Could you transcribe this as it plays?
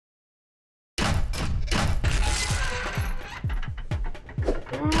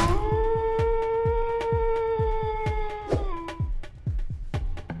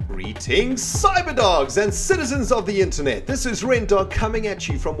Greetings, cyberdogs and citizens of the internet. This is ReNDoG coming at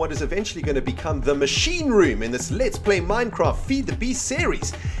you from what is eventually going to become the machine room in this Let's Play Minecraft Feed the Beast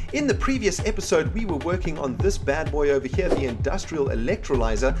series. In the previous episode, we were working on this bad boy over here, the industrial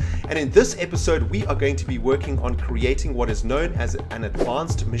electrolyzer, and in this episode, we are going to be working on creating what is known as an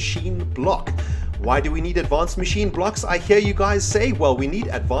advanced machine block. Why do we need advanced machine blocks? I hear you guys say, well, we need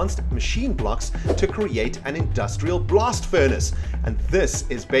advanced machine blocks to create an industrial blast furnace. And this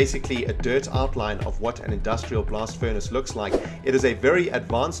is basically a dirt outline of what an industrial blast furnace looks like. It is a very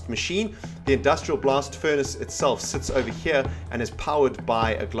advanced machine. The industrial blast furnace itself sits over here and is powered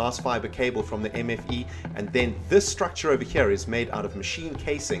by a glass fiber cable from the MFE. And then this structure over here is made out of machine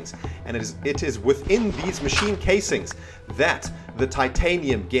casings. And it is within these machine casings that the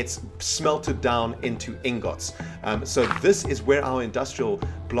titanium gets smelted down into ingots. So this is where our industrial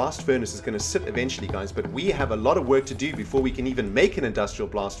blast furnace is going to sit eventually, guys, but we have a lot of work to do before we can even make an industrial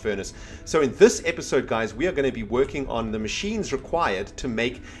blast furnace. So in this episode, guys, we are going to be working on the machines required to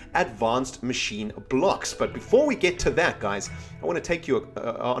make advanced machine blocks. But before we get to that, guys, I want to take you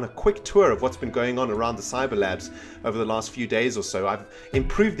on a quick tour of what's been going on around the Cyber Labs over the last few days or so. I've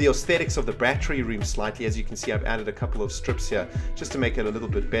improved the aesthetics of the battery room slightly. As you can see, I've added a couple of strips here just to make it a little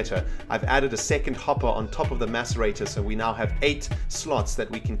bit better. I've added a second hopper on top of the macerator, so we now have 8 slots that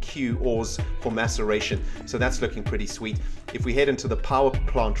we can queue ores for maceration. So that's looking pretty sweet. If we head into the power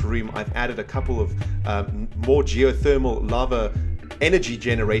plant room, I've added a couple of more geothermal lava energy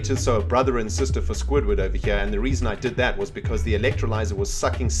generators, so a brother and sister for Squidward over here. And the reason I did that was because the electrolyzer was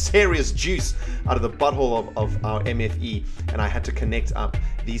sucking serious juice out of the butthole of our MFE, and I had to connect up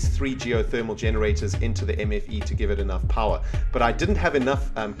these 3 geothermal generators into the MFE to give it enough power. But I didn't have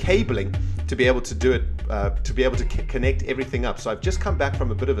enough cabling to be able to do it, to be able to connect everything up. So I've just come back from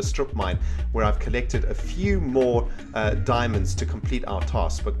a bit of a strip mine where I've collected a few more diamonds to complete our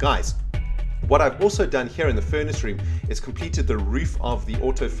task. But guys, what I've also done here in the furnace room is completed the roof of the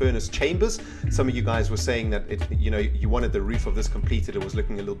auto furnace chambers. Some of you guys were saying that you wanted the roof of this completed. It was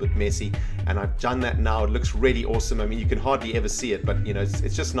looking a little bit messy, and I've done that now. It looks really awesome. I mean, you can hardly ever see it, but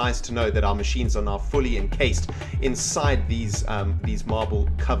it's just nice to know that our machines are now fully encased inside these marble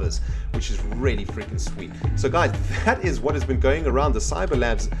covers, which is really freaking sweet. So guys, that is what has been going around the Cyber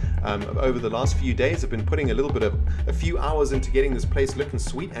Labs over the last few days. I've been putting a few hours into getting this place looking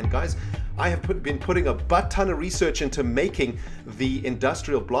sweet, and guys, I have been putting a butt ton of research into making the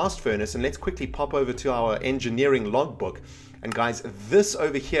industrial blast furnace. And let's quickly pop over to our engineering logbook. And guys, this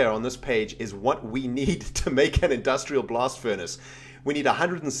over here on this page is what we need to make an industrial blast furnace. We need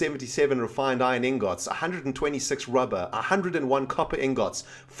 177 refined iron ingots, 126 rubber, 101 copper ingots,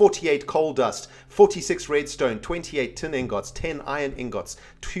 48 coal dust, 46 redstone, 28 tin ingots, 10 iron ingots,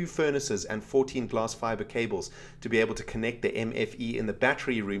 2 furnaces, and 14 glass fiber cables to be able to connect the MFE in the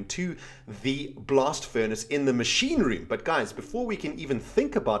battery room to the blast furnace in the machine room. But guys, before we can even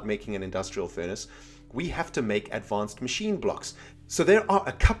think about making an industrial furnace, we have to make advanced machine blocks. So there are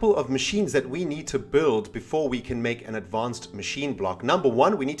a couple of machines that we need to build before we can make an advanced machine block. Number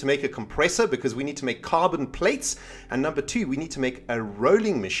 1, we need to make a compressor because we need to make carbon plates. And number 2, we need to make a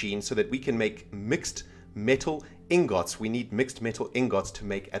rolling machine so that we can make mixed metal ingots. We need mixed metal ingots to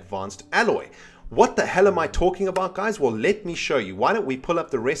make advanced alloy. What the hell am I talking about, guys? Well, let me show you. Why don't we pull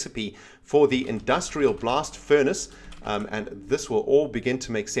up the recipe for the industrial blast furnace? And this will all begin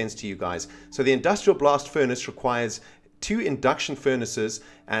to make sense to you guys. So the industrial blast furnace requires 2 induction furnaces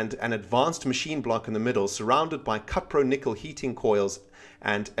and an advanced machine block in the middle, surrounded by cupro nickel heating coils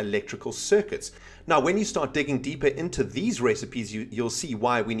and electrical circuits. Now, when you start digging deeper into these recipes, you'll see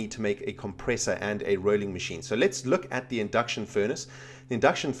why we need to make a compressor and a rolling machine. So let's look at the induction furnace. The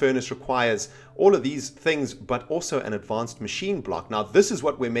induction furnace requires all of these things, but also an advanced machine block. Now, this is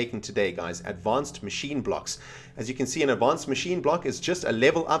what we're making today, guys, advanced machine blocks. As you can see, an advanced machine block is just a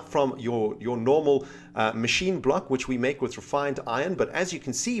level up from your normal machine block, which we make with refined iron. But as you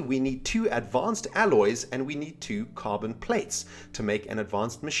can see, we need 2 advanced alloys and we need 2 carbon plates to make an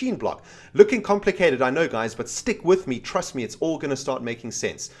advanced machine block. Looking complicated, I know, guys, but stick with me. Trust me, it's all going to start making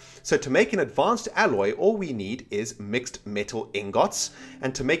sense. So to make an advanced alloy, all we need is mixed metal ingots.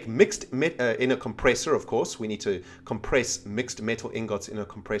 And to make in a compressor, of course, we need to compress mixed metal ingots in a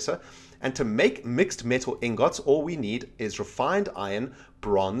compressor. And to make mixed metal ingots, all we need is refined iron,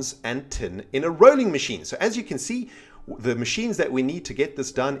 bronze, and tin in a rolling machine. So as you can see, The machines that we need to get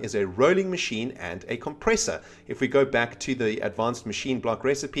this done is a rolling machine and a compressor. If we go back to the advanced machine block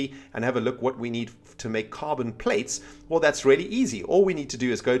recipe and have a look what we need to make carbon plates, well, that's really easy. All we need to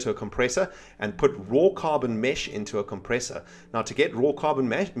do is go to a compressor and put raw carbon mesh into a compressor. Now, to get raw carbon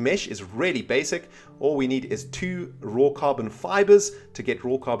mesh is really basic. All we need is 2 raw carbon fibers. To get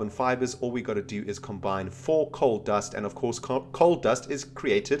raw carbon fibers, all we got to do is combine 4 coal dust, and of course coal dust is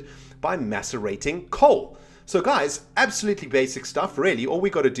created by macerating coal. So guys, absolutely basic stuff really. All we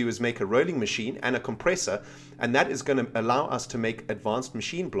got to do is make a rolling machine and a compressor, and that is going to allow us to make advanced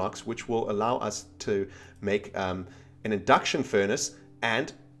machine blocks, which will allow us to make an induction furnace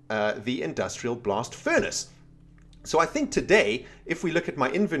and the industrial blast furnace. So I think today, if we look at my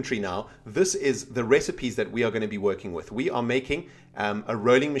inventory now, this is the recipes that we are going to be working with. We are making a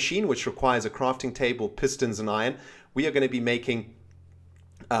rolling machine, which requires a crafting table, pistons, and iron. We are going to be making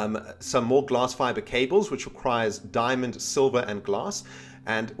some more glass fiber cables, which requires diamond, silver, and glass.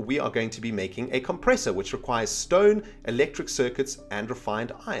 And we are going to be making a compressor, which requires stone, electric circuits, and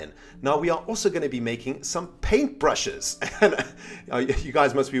refined iron. Now, we are also going to be making some paint brushes. And you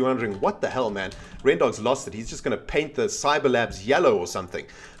guys must be wondering, what the hell, man? ReNDoG's lost it. He's just going to paint the Cyberlabs yellow or something.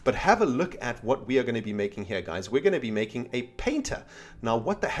 But have a look at what we are going to be making here, guys. We're going to be making a painter. Now,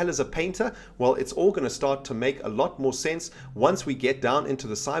 what the hell is a painter? Well, it's all going to start to make a lot more sense once we get down into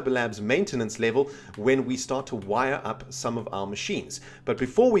the Cyberlabs maintenance level, when we start to wire up some of our machines. But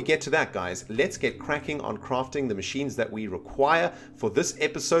before we get to that, guys, let's get cracking on crafting the machines that we require for this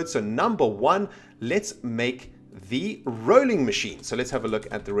episode. So number 1, let's make the rolling machine. So let's have a look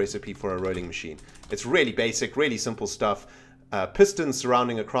at the recipe for a rolling machine. It's really basic, really simple stuff. Pistons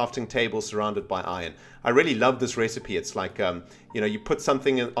surrounding a crafting table surrounded by iron. I really love this recipe. It's like, you know, you put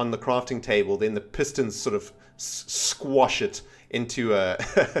something on the crafting table, then the pistons sort of squash it into a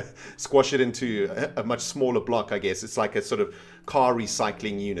a much smaller block, I guess. It's like a sort of car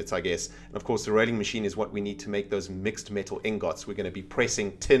recycling unit, I guess. And of course, the rolling machine is what we need to make those mixed metal ingots. We're going to be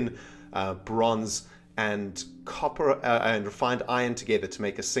pressing tin, bronze, and copper and refined iron together to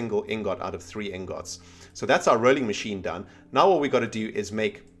make a single ingot out of 3 ingots. So that's our rolling machine done. Now all we got to do is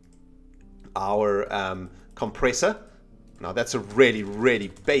make our compressor. Now that's a really, really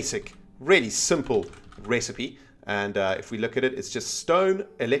basic, really simple recipe. And if we look at it, it's just stone,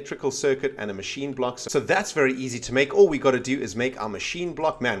 electrical circuit, and a machine block. So that's very easy to make. All we got to do is make our machine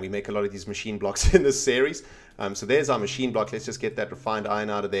block. Man, we make a lot of these machine blocks in this series. So there's our machine block. Let's just get that refined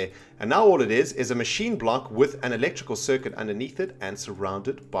iron out of there. And now all it is a machine block with an electrical circuit underneath it and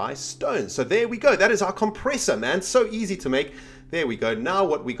surrounded by stone. So there we go. That is our compressor, man. So easy to make. There we go. Now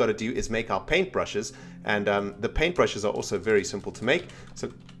what we got to do is make our paintbrushes. And the paintbrushes are also very simple to make.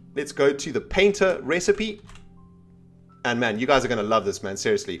 So let's go to the painter recipe. And man, you guys are going to love this, man.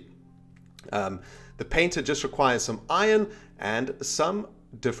 Seriously. The painter just requires some iron and some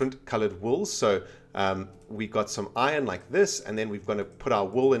different colored wools. So we've got some iron like this, and then we're going to put our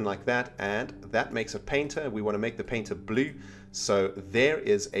wool in like that, and that makes a painter. We want to make the painter blue. So there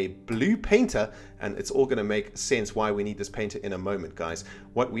is a blue painter, and it's all going to make sense why we need this painter in a moment, guys.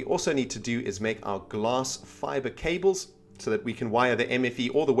 What we also need to do is make our glass fiber cables, so that we can wire the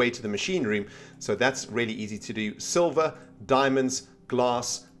MFE all the way to the machine room. So that's really easy to do. Silver, diamonds,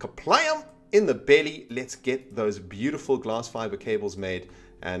 glass, kaplayam in the belly. Let's get those beautiful glass fiber cables made.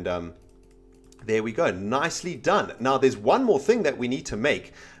 And there we go. Nicely done. Now there's one more thing that we need to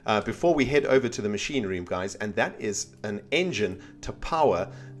make before we head over to the machine room, guys. And that is an engine to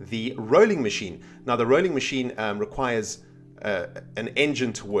power the rolling machine. Now the rolling machine requires an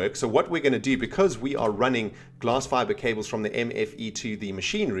engine to work. So what we're going to do, because we are running glass fiber cables from the MFE to the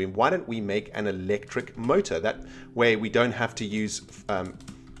machine room, why don't we make an electric motor? That way we don't have to use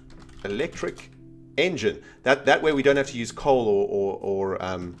electric engine. That way we don't have to use coal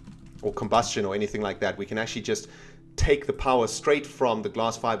or combustion or anything like that. We can actually just take the power straight from the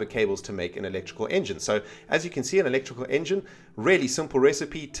glass fiber cables to make an electrical engine. So as you can see, an electrical engine, really simple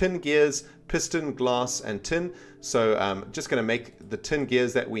recipe: tin gears, piston, glass, and tin. So just going to make the tin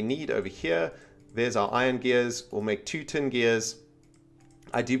gears that we need over here. There's our iron gears. We'll make 2 tin gears.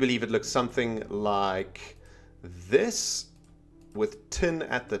 I do believe it looks something like this, with tin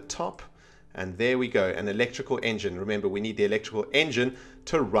at the top. And there we go, an electrical engine. Remember, we need the electrical engine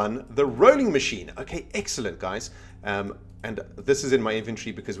to run the rolling machine. Okay, excellent, guys. And this is in my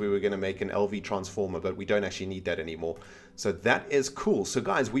inventory because we were going to make an LV transformer, but we don't actually need that anymore. So that is cool. So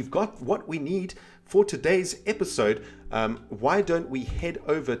guys, we've got what we need for today's episode. Why don't we head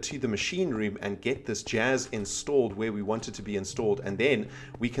over to the machine room and get this jazz installed where we want it to be installed, and then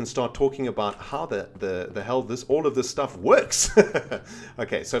we can start talking about how the hell all of this stuff works.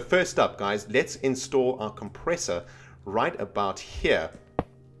 Okay, so first up, guys, let's install our compressor right about here.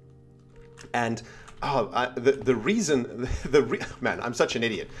 And man, I'm such an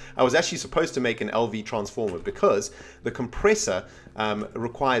idiot. I was actually supposed to make an LV transformer because the compressor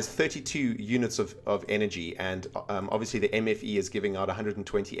requires 32 units of energy, and obviously the MFE is giving out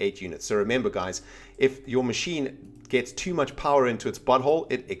 128 units. So remember, guys, if your machine gets too much power into its butthole,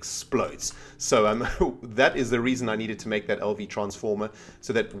 it explodes. So that is the reason I needed to make that LV transformer,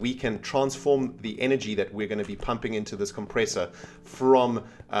 so that we can transform the energy that we're going to be pumping into this compressor from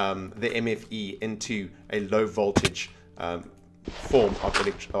the MFE into a low voltage form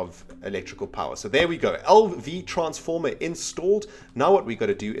of electrical power. So there we go, LV transformer installed. Now what we got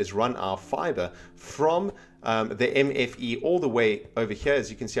to do is run our fiber from the MFE all the way over here. As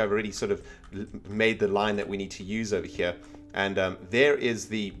you can see, I've already sort of made the line that we need to use over here, and there is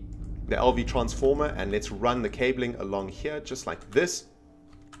the LV transformer, and let's run the cabling along here just like this.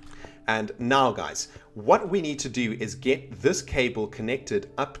 And now, guys, what we need to do is get this cable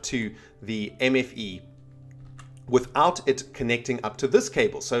connected up to the MFE without it connecting up to this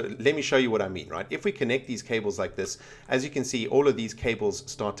cable. So let me show you what I mean, right? If we connect these cables like this, as you can see, all of these cables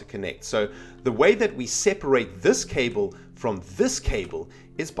start to connect. So the way that we separate this cable from this cable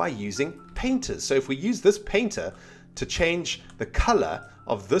is by using painters. So if we use this painter to change the color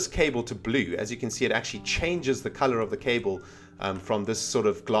of this cable to blue, as you can see, it actually changes the color of the cable from this sort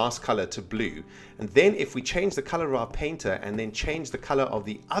of glass color to blue. And then if we change the color of our painter and then change the color of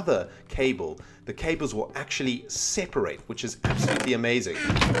the other cable, the cables will actually separate, which is absolutely amazing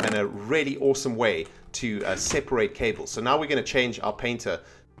and a really awesome way to separate cables. So now we're going to change our painter.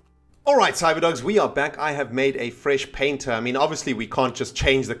 Alright, Cyberdogs, we are back. I have made a fresh painter. I mean, obviously we can't just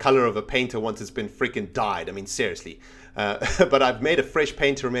change the color of a painter once it's been freaking dyed. I mean, seriously. But I've made a fresh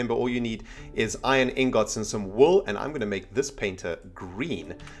painter. Remember, all you need is iron ingots and some wool, and I'm going to make this painter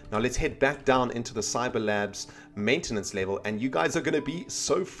green. Now let's head back down into the Cyber Labs maintenance level, and you guys are going to be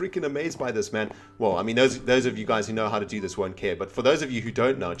so freaking amazed by this, man. Well, I mean, those of you guys who know how to do this won't care, but for those of you who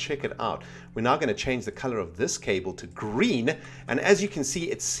don't know, check it out. We're now going to change the color of this cable to green, and as you can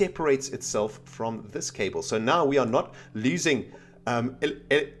see, it separates itself from this cable. So now we are not losing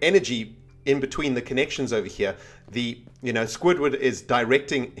energy in between the connections over here. Squidward is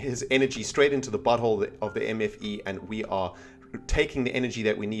directing his energy straight into the butthole of the MFE, and we are taking the energy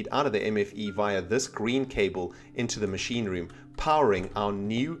that we need out of the MFE via this green cable into the machine room, powering our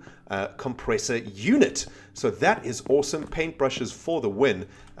new compressor unit. So that is awesome. Paintbrushes for the win.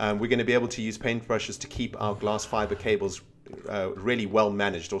 We're going to be able to use paintbrushes to keep our glass fiber cables really well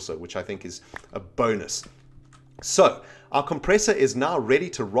managed also, which I think is a bonus. So our compressor is now ready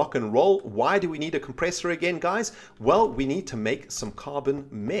to rock and roll. Why do we need a compressor again, guys? Well, we need to make some carbon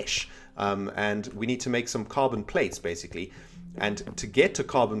mesh, and we need to make some carbon plates, basically. And to get to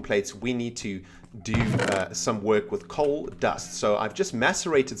carbon plates, we need to do some work with coal dust. So I've just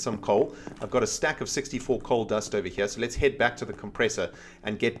macerated some coal. I've got a stack of 64 coal dust over here. So let's head back to the compressor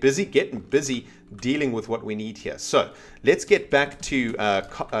and getting busy dealing with what we need here. So let's get back to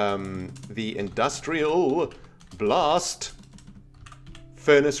the industrial blast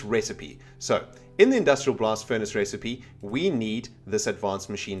furnace recipe. So in the industrial blast furnace recipe, we need this advanced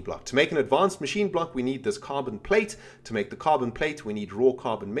machine block. To make an advanced machine block, we need this carbon plate. To make the carbon plate, we need raw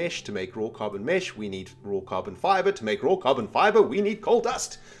carbon mesh. To make raw carbon mesh, we need raw carbon fiber. To make raw carbon fiber, we need coal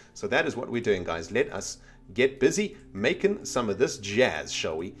dust. So that is what we're doing, guys. Let us get busy making some of this jazz,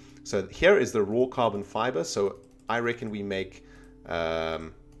 shall we? So here is the raw carbon fiber. So I reckon we make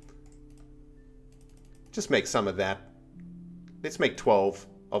just make some of that. Let's make 12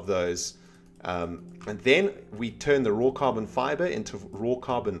 of those. And then we turn the raw carbon fiber into raw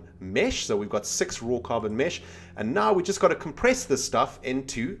carbon mesh. So we've got 6 raw carbon mesh. And now we just got to compress this stuff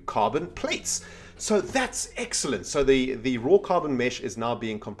into carbon plates. So that's excellent. So the raw carbon mesh is now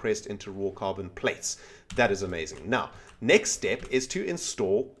being compressed into raw carbon plates. That is amazing. Now, next step is to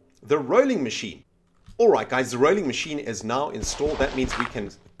install the rolling machine. All right, guys, the rolling machine is now installed. That means we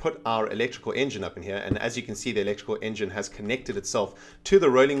can put our electrical engine up in here, and as you can see, the electrical engine has connected itself to the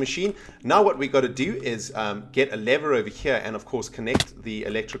rolling machine. Now what we got to do is get a lever over here and of course connect the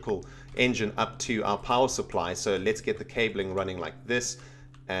electrical engine up to our power supply. So let's get the cabling running like this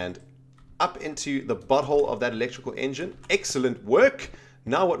and up into the butthole of that electrical engine. Excellent work.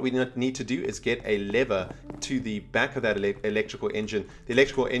 Now what we need to do is get a lever to the back of that electrical engine. The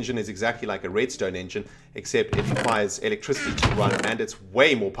electrical engine is exactly like a redstone engine, except it requires electricity to run, and it's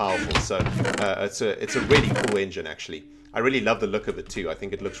way more powerful. So it's a really cool engine, actually. I really love the look of it too. I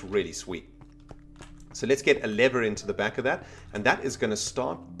think it looks really sweet. So let's get a lever into the back of that, and that is going to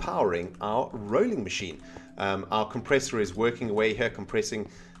start powering our rolling machine. Our compressor is working away here, compressing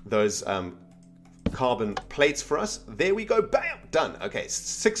those carbon plates for us. There we go, bam, done. Okay,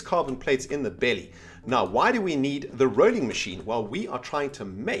 6 carbon plates in the belly. Now, why do we need the rolling machine? Well, we are trying to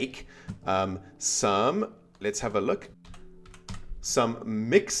make some, let's have a look, some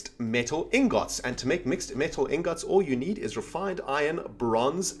mixed metal ingots. And to make mixed metal ingots, all you need is refined iron,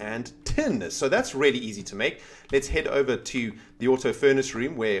 bronze, and tin. So that's really easy to make. Let's head over to the auto furnace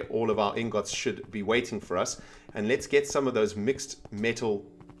room where all of our ingots should be waiting for us. And let's get some of those mixed metal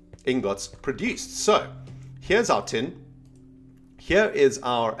ingots produced. So here's our tin. Here is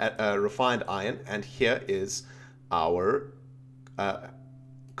our refined iron, and here is our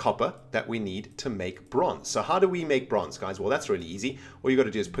copper that we need to make bronze. So how do we make bronze, guys? Well, that's really easy. All you got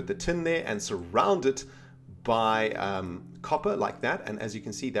to do is put the tin there and surround it by copper like that, and as you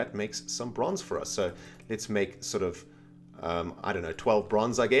can see, that makes some bronze for us. So let's make sort of I don't know, 12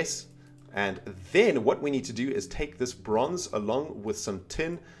 bronze, I guess. And then what we need to do is take this bronze along with some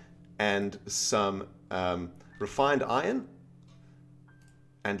tin and some refined iron,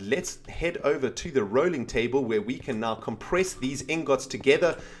 and let's head over to the rolling table where we can now compress these ingots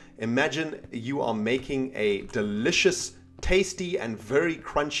together. Imagine you are making a delicious, tasty, and very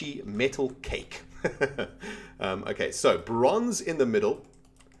crunchy metal cake. Okay, so bronze in the middle,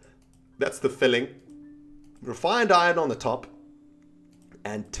 that's the filling, refined iron on the top,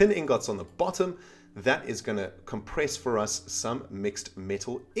 and tin ingots on the bottom. That is going to compress for us some mixed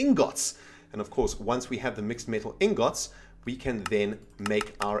metal ingots. And of course, once we have the mixed metal ingots, we can then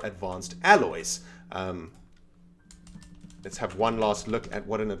make our advanced alloys. Let's have one last look at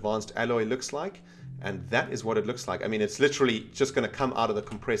what an advanced alloy looks like. And that is what it looks like. I mean, it's literally just going to come out of the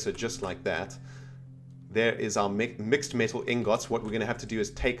compressor just like that. There is our mixed metal ingots. What we're going to have to do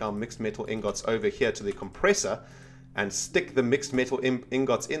is take our mixed metal ingots over here to the compressor and stick the mixed metal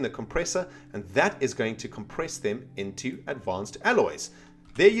ingots in the compressor, and that is going to compress them into advanced alloys.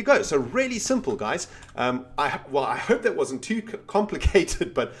 There you go. So really simple, guys. I hope that wasn't too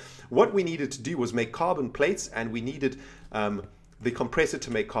complicated, but what we needed to do was make carbon plates, and we needed the compressor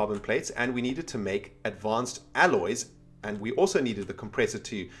to make carbon plates, and we needed to make advanced alloys, and we also needed the compressor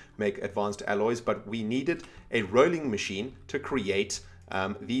to make advanced alloys, but we needed a rolling machine to create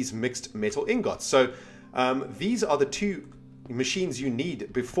these mixed metal ingots. So these are the two machines you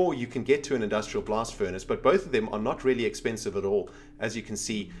need before you can get to an industrial blast furnace, but both of them are not really expensive at all, as you can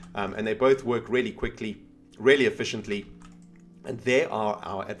see, and they both work really quickly, really efficiently, and there are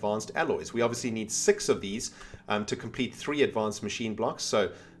our advanced alloys. We obviously need 6 of these to complete 3 advanced machine blocks. So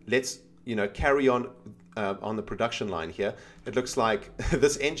let's carry on the production line here. It looks like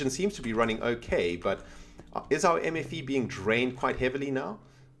this engine seems to be running okay, but is our MFE being drained quite heavily now?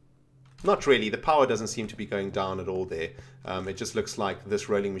 Not really. The power doesn't seem to be going down at all there. It just looks like this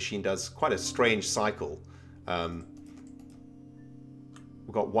rolling machine does quite a strange cycle. We've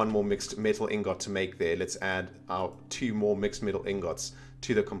got 1 more mixed metal ingot to make there. Let's add our 2 more mixed metal ingots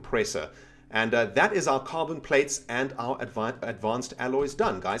to the compressor. And that is our carbon plates and our advanced alloys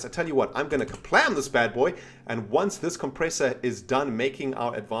done, guys. I tell you what, I'm going to kaplam this bad boy, and once this compressor is done making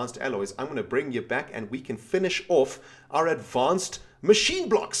our advanced alloys, I'm going to bring you back and we can finish off our advanced machine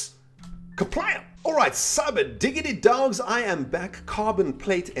blocks. Kaplam! Alright, Cyber Diggity Dogs, I am back, carbon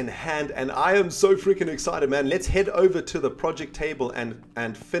plate in hand, and I am so freaking excited, man. Let's head over to the project table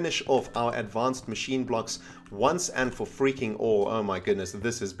and finish off our advanced machine blocks once and for freaking all. Oh my goodness,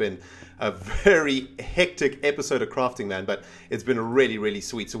 this has been a very hectic episode of crafting, man, but it's been really, really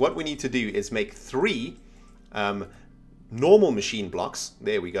sweet. So what we need to do is make 3 normal machine blocks.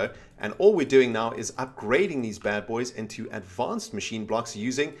 There we go. And all we're doing now is upgrading these bad boys into advanced machine blocks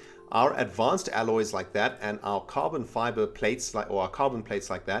using our advanced alloys like that and our carbon fiber plates or our carbon plates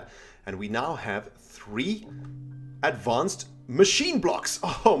like that, and we now have 3 advanced machine blocks.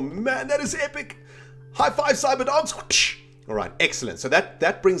 Oh man, that is epic. High five, Cyber Dogs. All right, excellent. So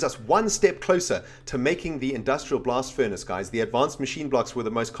that brings us 1 step closer to making the industrial blast furnace, guys. The advanced machine blocks were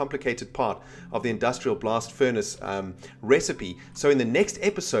the most complicated part of the industrial blast furnace recipe. So in the next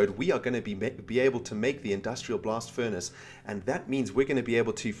episode, we are going to be able to make the industrial blast furnace, and that means we're going to be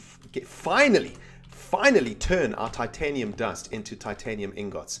able to finally turn our titanium dust into titanium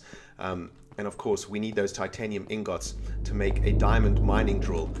ingots. And of course, we need those titanium ingots to make a diamond mining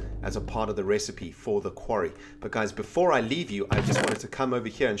drill as a part of the recipe for the quarry. But guys, before I leave you, I just wanted to come over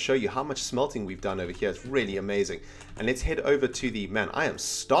here and show you how much smelting we've done over here. It's really amazing. And let's head over to the, man, I am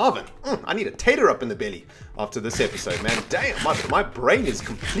starving. I need a tater up in the belly after this episode, man. Damn, my brain is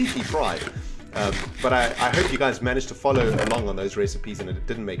completely fried. But I hope you guys managed to follow along on those recipes, and it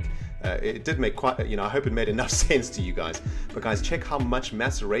did make quite, I hope it made enough sense to you guys. But guys, check how much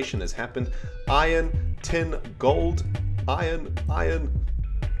maceration has happened. Iron, tin, gold, iron,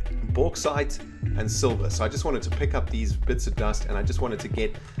 bauxite and silver. So I just wanted to pick up these bits of dust, and I just wanted to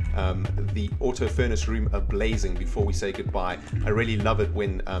get the auto furnace room ablazing before we say goodbye. I really love it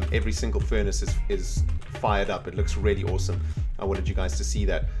when every single furnace is fired up. It looks really awesome. I wanted you guys to see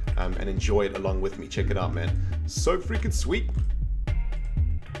that and enjoy it along with me. Check it out, man. So freaking sweet.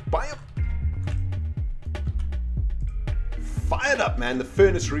 Bye. Fired up, man. The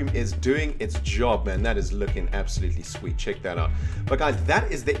furnace room is doing its job, man. That is looking absolutely sweet. Check that out. But guys,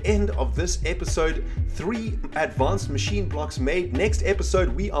 that is the end of this episode. 3 advanced machine blocks made. Next episode,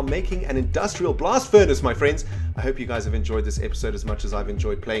 we are making an industrial blast furnace, my friends. I hope you guys have enjoyed this episode as much as I've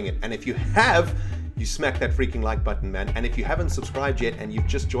enjoyed playing it. And if you have, you smack that freaking like button, man. And if you haven't subscribed yet and you've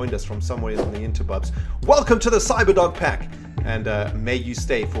just joined us from somewhere in the interbubs, welcome to the CyberDog pack. And may you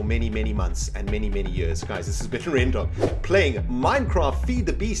stay for many, many months and many, many years. Guys, this has been ReNDoG playing Minecraft Feed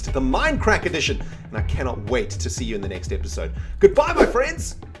the Beast, the Minecraft edition. And I cannot wait to see you in the next episode. Goodbye, my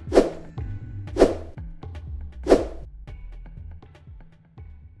friends.